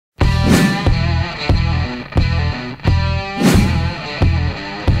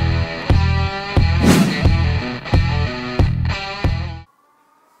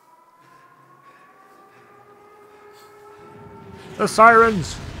The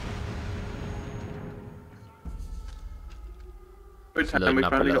sirens! Which Just time we loading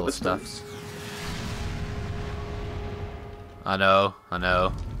up our finally got little this done. stuffs. I know.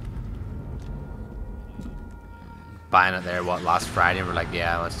 Buying it there, what, last Friday, and we're like,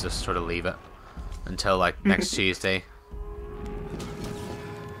 yeah, let's just sort of leave it until, like, next Tuesday.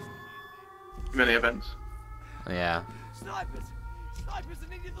 Many events. Yeah. Snipers! Snipers are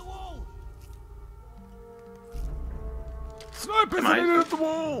needed the wall! Snipers Nice. are at the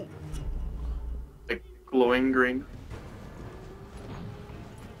wall! Like glowing green.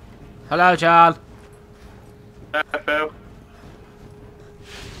 Hello, John. FO.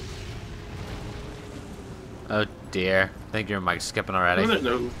 Oh dear. I think your mic's skipping already. There's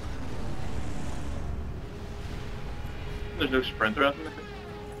no sprint or anything.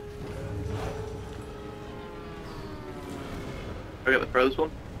 I get the furthest one.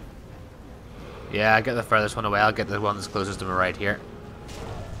 Yeah, I get the furthest one away. I'll get the one that's closest to me right here.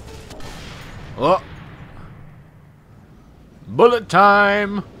 Oh! Bullet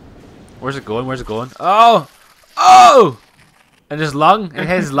time! Where's it going? Where's it going? Oh! Oh! In his lung. In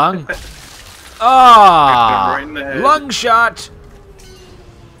his lung. Ah! Right in the head. Lung shot!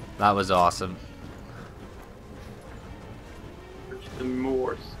 That was awesome.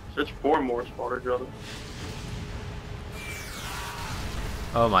 Search for more spotters, rather.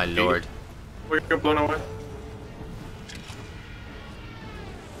 Oh my lord. We're blown away.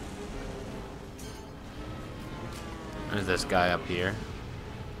 There's this guy up here.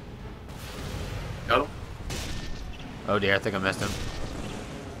 Got him. Oh dear, I think I missed him.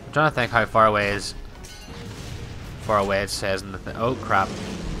 I'm trying to think how far away is. Far away it says in the thing. Oh crap.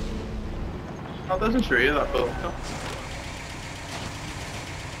 Oh, it doesn't show you that, but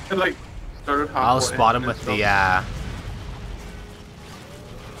it like started halfway. I'll spot him and with then the stopped.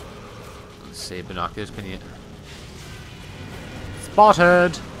 let's see, binoculars, can you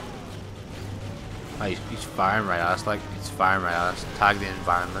spotted? Oh, he's firing right at us, like he's firing right at us. Tag the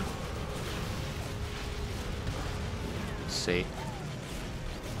environment. Let's see.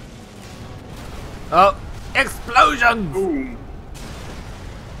 Oh! Explosions! Boom.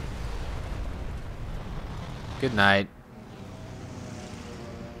 Good night.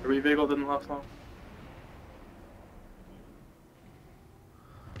 The vehicle didn't last long.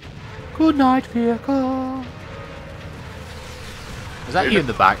 Good night, vehicle. Is that you in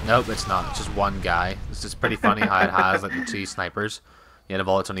the back? Nope, it's not. It's just one guy. It's just pretty funny how it has like the two snipers. Yet of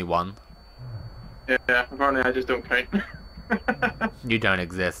all, it's only one. Yeah, apparently I just don't count. You don't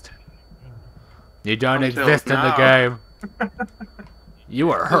exist. You don't Until exist in the now. game. You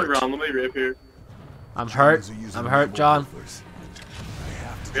are Just hurt. randomly reappear. I'm hurt. I'm hurt, John.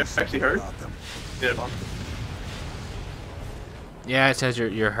 Yeah, actually hurt. Yeah, man. Yeah, it says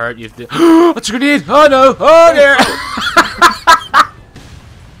you're hurt. You've. It's a grenade! Oh no! Oh dear!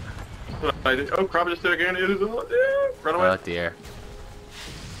 Oh crap! I just did again. Run away. Oh dear.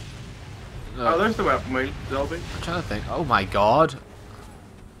 Oh, there's the weapon wheel, Zelby. I'm trying to think. Oh my god.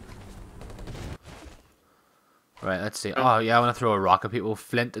 Right, let's see. Oh yeah, I want to throw a rock at people.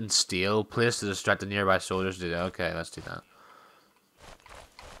 Flint and steel. Place to distract the nearby soldiers. Do that. Okay, let's do that.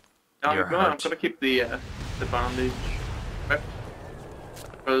 I'm You're gonna hurt. keep the bandage.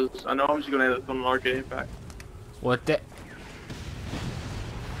 Because I know I'm just gonna end up on an arcade pack. What the?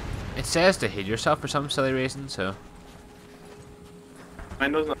 It says to heal yourself for some silly reason, so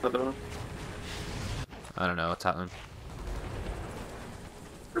Mine doesn't have that. I don't know what's happening.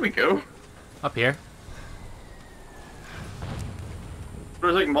 Here we go. Up here.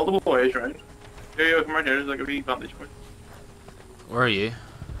 There's like multiple ways, right? Yeah, come right here. There's like a wee vantage point. Where are you?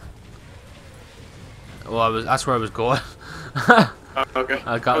 Well, that's where I was going. Oh, okay.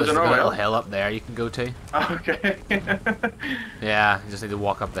 I got Was this there no little way? hill up there you can go to. Oh, okay. Yeah, you just need to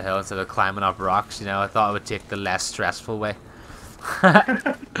walk up the hill instead of climbing up rocks, you know. I thought I would take the less stressful way.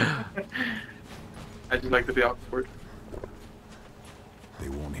 I just like to be awkward. They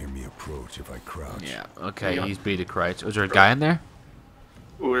won't hear me approach if I crouch. Yeah, okay, Yeah. he's B to crouch. Was there a guy in there?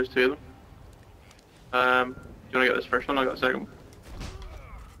 Oh, there's two of them. Do you want to get this first one? I got the second one.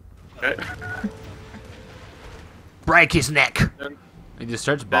 Okay. Break his neck! Then- He just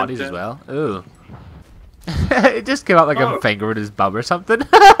searched bodies as then- well. Ooh. It just came out like Oh. a finger with his bum or something.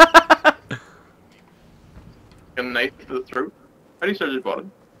 A knife to the throat. How do you search his body?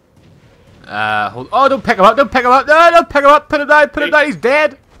 Hold. Oh, don't pick him up! Don't pick him up! No, don't pick him up! Put him down! Put him down! He's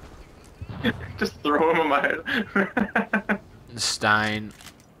dead! Just throw him on my head. Stein.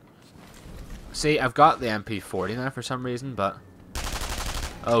 See, I've got the MP40 now for some reason, but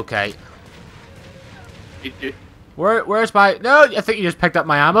okay. GG. Where's my? No, I think you just picked up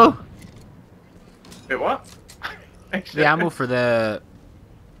my ammo. Wait, what? The ammo for the...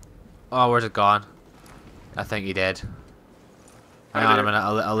 Oh, where's it gone? I think he did. Hang on a minute,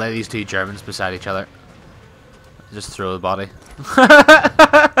 I'll lay these two Germans beside each other. Just throw the body.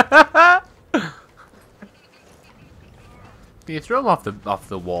 Can you throw him off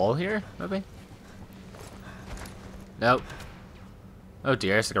the wall here, maybe? Nope. Oh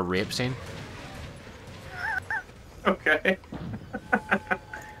dear, it's like a rape scene. Okay.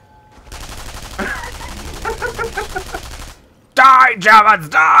 Die, Germans,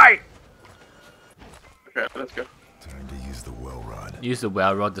 die! Okay, let's go. Time to use the well rod. Use the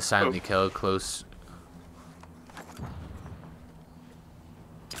well rod to silently kill close.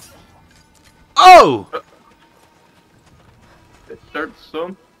 Oh! It starts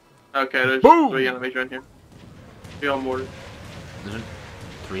soon. Okay, there's Boom! 3 enemies around here. 3 on mortar. There's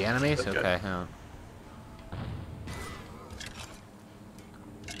 3 enemies? Okay. Okay, hang on.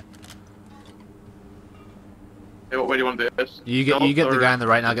 Hey, what way do you want to do this? You get the guy on the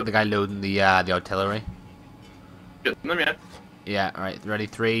right, and I'll get the guy loading the artillery. Getting them, yeah. Yeah, alright, ready?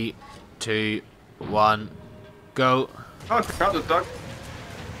 3, 2, 1, go. Oh crap, there's Doug.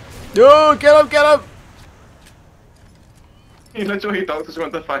 No, get him, get him! He literally dogs just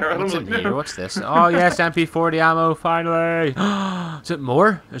went to fire at him. What's in like, here? What's this? Oh yes, MP40 ammo, finally! Is it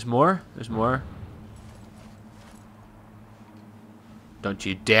more? There's more? There's more. Don't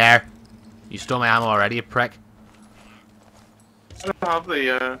you dare! You stole my ammo already, you prick. I don't have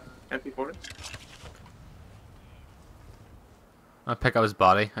the MP40. I'll pick up his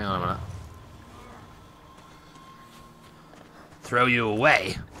body. Hang on a minute. Throw you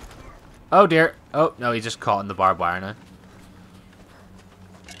away. Oh dear. Oh no, he's just caught in the barbed wire now.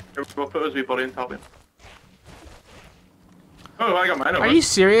 Here, we'll put his wee body in top of him. Oh, I got mine over. Are you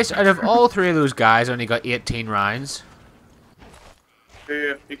serious? Out of all 3 of those guys, I only got 18 rounds.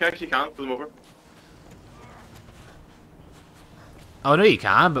 Yeah, you can actually can't put them over. Oh no, you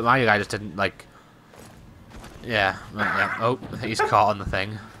can, but my guy just didn't like. Yeah. Yeah. Oh, he's caught on the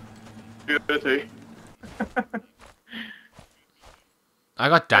thing. Beauty. I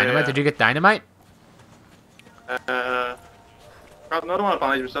got dynamite. Yeah. Did you get dynamite? I don't want to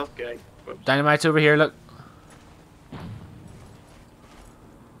bandage myself, gang. But Dynamite's over here. Look.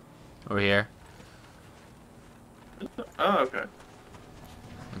 Over here. oh, okay.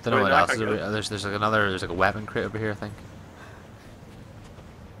 I don't know Wait, what no, I else can't is over get here. There's like a weapon crate over here, I think.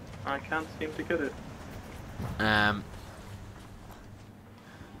 I can't seem to get it.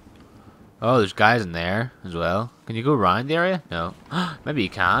 Oh, there's guys in there as well. Can you go around the area? No. Maybe you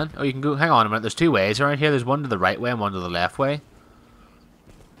can. Oh, you can go. Hang on a minute. There's 2 ways around here. There's one to the right way and one to the left way.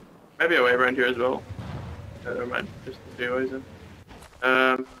 Maybe a way around here as well. Never mind. Just the 2 ways in.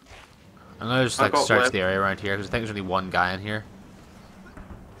 I'm gonna just I'll like go search left. the area around here because I think there's only one guy in here.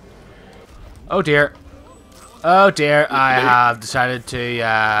 Oh dear. Oh dear. I have decided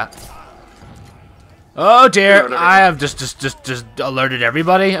to. Oh dear. I have just alerted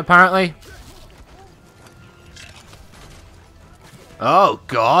everybody apparently. Oh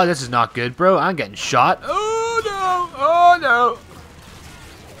god, this is not good, bro. I'm getting shot. Oh no. Oh no.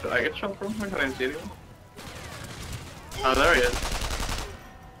 Did I get shot from? I can't even see anyone. Oh, there he is.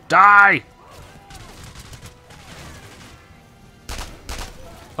 Die!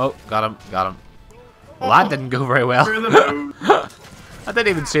 Oh, got him, got him. Well, that didn't go very well. Through the nose. I didn't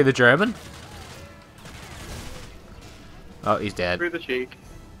even see the German. Oh, he's dead. Through the cheek.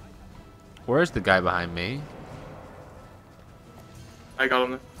 Where's the guy behind me? I got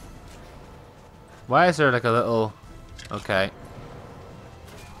him. Why is there like a little... Okay.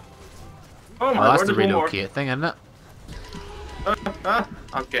 Oh Oh, my that's lord, the there's one more. relocate thing, isn't it?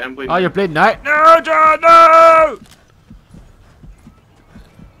 Okay, I'm bleeding. Oh, you're bleeding out. No, John, no!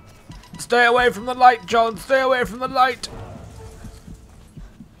 Stay away from the light, John. Stay away from the light.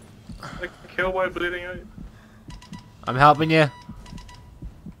 Like, kill while bleeding out. I'm helping you.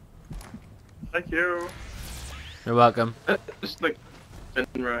 Thank you. You're welcome. Just like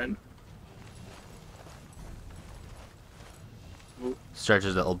spinning around. Search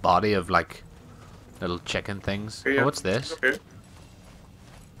his little body of like little chicken things. Yeah. Oh, what's this? Okay.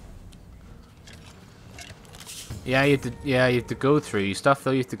 Yeah, you have to go through stuff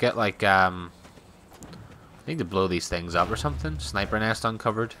though. You have to get like I think to blow these things up or something. Sniper nest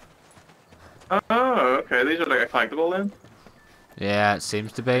uncovered. Oh, okay. These are like a collectible then. Yeah, it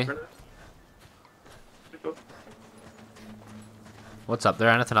seems to be. What's up there?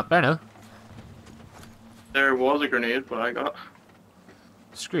 Anything up there? No. There was a grenade, but I got.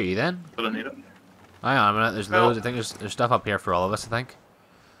 Screw you then. But I need it. Hang on a minute. There's Well- loads. I think there's stuff up here for all of us. I think.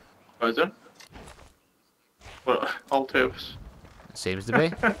 Oh, is there? Well, all 2 of us. It seems to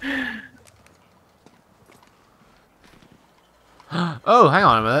be. Oh, hang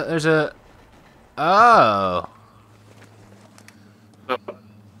on a minute. There's a... Oh. So,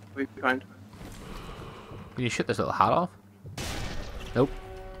 we find. Can you shoot this little hat off? Nope.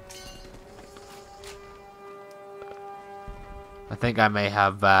 I think I may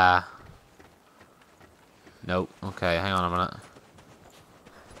have, Nope. Okay, hang on a minute.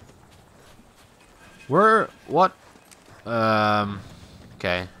 What?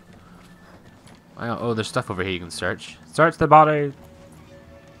 Okay. Oh, there's stuff over here you can search. Search the body.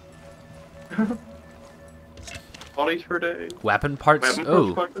 Bodies for days. Weapon parts. Weapon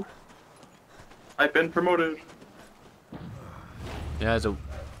Oh. parts collected. I've been promoted. Yeah, there's a...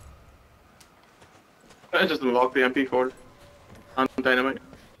 I just unlocked the MP4 and dynamite.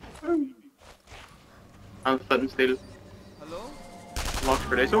 And flint and steel. Hello? Unlocked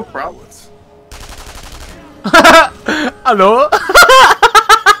for days. Oh crap. Hello?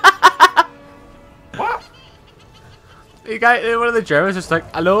 What? You guy, one of the Germans just like,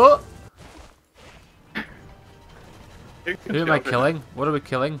 hello? Who am I killing? What are we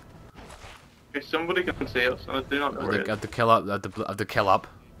killing? Okay, somebody can see us, and I do not know where it is. Have to kill up. Have to kill up.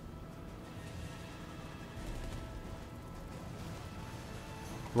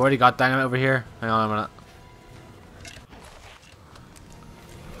 We've already got dynamite over here. Hang on a minute.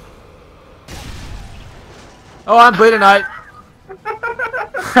 Oh, I'm bleeding out.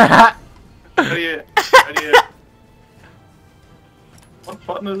 Idiot. What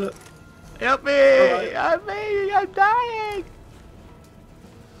button is it? Help me! Alright. Help me! I'm dying.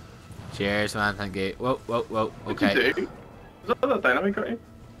 Cheers, man. Thank you. Whoa, whoa, whoa. What'd you Okay. do? Is that the dynamite got you?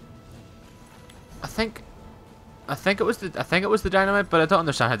 I think it was the dynamite, but I don't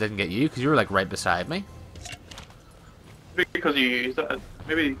understand how it didn't get you because you were like right beside me. Because you used that.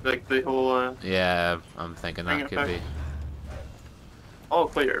 Maybe like the whole Yeah, I'm thinking Bring that it could back. be. all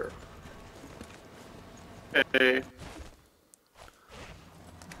clear. Okay.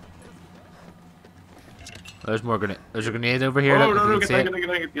 There's more grenade. There's a grenade over here. Oh Look, if no, you no, can see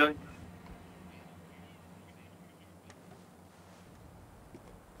it. get down.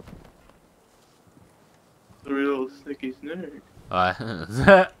 The real sticky snake.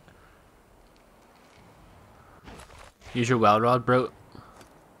 Use your weld rod, bro.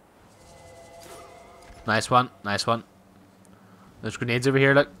 Nice one, nice one. There's grenades over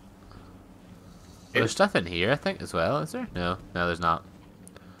here, look. There's stuff in here, I think, as well, is there? No, no, there's not.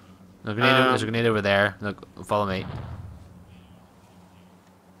 There's a grenade over there. Look, follow me.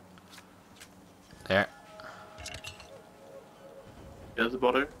 There. There's the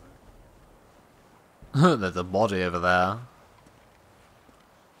body. There's a body over there.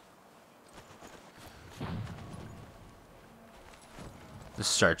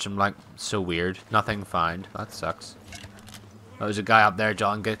 Just search him like so weird. Nothing found. That sucks. Oh, there's a guy up there,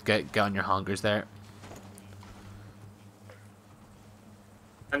 John. Get on your honkers there.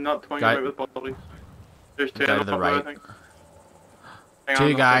 I'm not toying Guy- away with bodies. There's two Guy in to the the front row, I right. think. Hang Two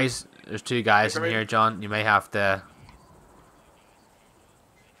on, guys. There's two guys in Wait for me. here, John. You may have to.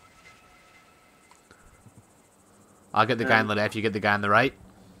 I'll get the guy on the left. You get the guy on the right.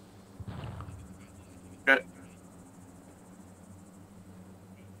 Okay.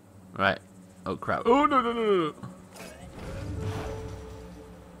 Right. Oh crap. Oh no no no no.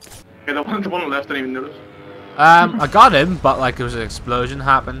 Okay, the one on the left didn't even notice. I got him, but like there was an explosion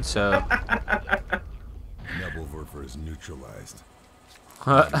happened, so. Nebelwerfer is neutralized. Sick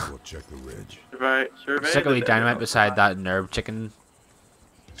We'll check the ridge. Survey. of me dynamite beside that nerve chicken.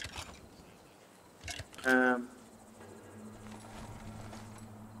 Yeah.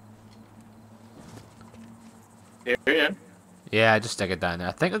 Yeah, just stick it down there.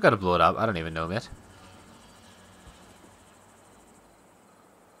 I think I gotta blow it up. I don't even know, mate.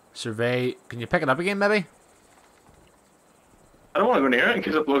 Survey. Can you pick it up again, maybe? I don't want to go near it in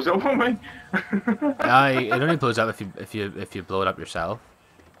case it blows up on me. It only blows up if you blow it up yourself.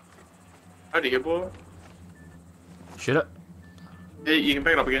 How do you blow it? Shoot it. Yeah, you can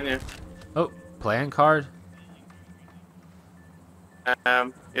pick it up again, yeah. Oh, playing card. Yeah,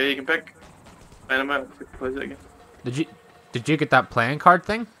 you can pick dynamite. Place it again. Did you get that playing card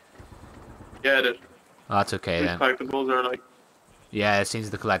thing? Yeah, I did. Oh, that's okay These then. collectibles are like. Yeah, it seems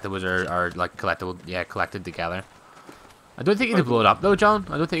the collectibles are like collectible. Yeah, collected together. I don't think you need to blow it up though, John.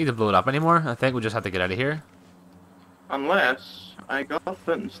 I don't think you need to blow it up anymore. I think we just have to get out of here. Unless I got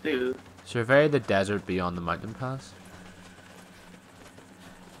flint and steel. Survey the desert beyond the mountain pass.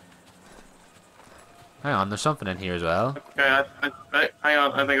 Hang on, there's something in here as well. Okay, hang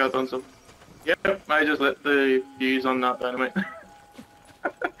on, I think I've done some. Yep, I just lit the fuse on that dynamite.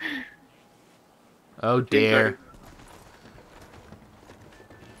 Oh dear.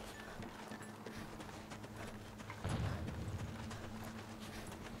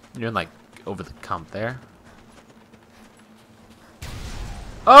 You're in, like, over the camp there.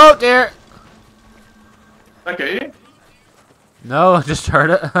 Oh, dear! Okay. No, I just heard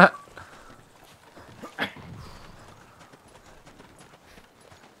it.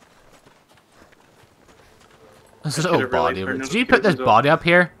 This is I old should've really body. turned Did you those put this fuses body up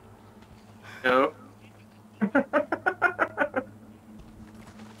here? No.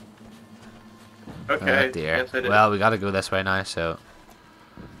 Okay. Oh dear. Yes, I did. Well, we gotta go this way now, so...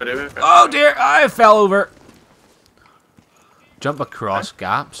 But anyway, Oh dear, I fell over! Jump across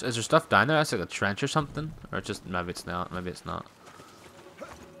gaps. Is there stuff down there? That's like a trench or something? Or just, maybe it's not, maybe it's not.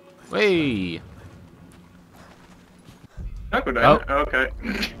 Whee! Not go down. Oh. Okay.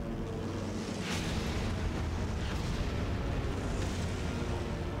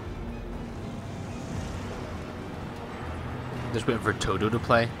 Just waiting for Toto to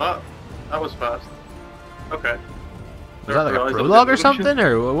play. Oh, that was fast. Okay. Was that like a Realised that was prologue or evolution. something?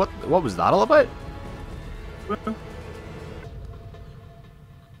 Or what was that all about? Well,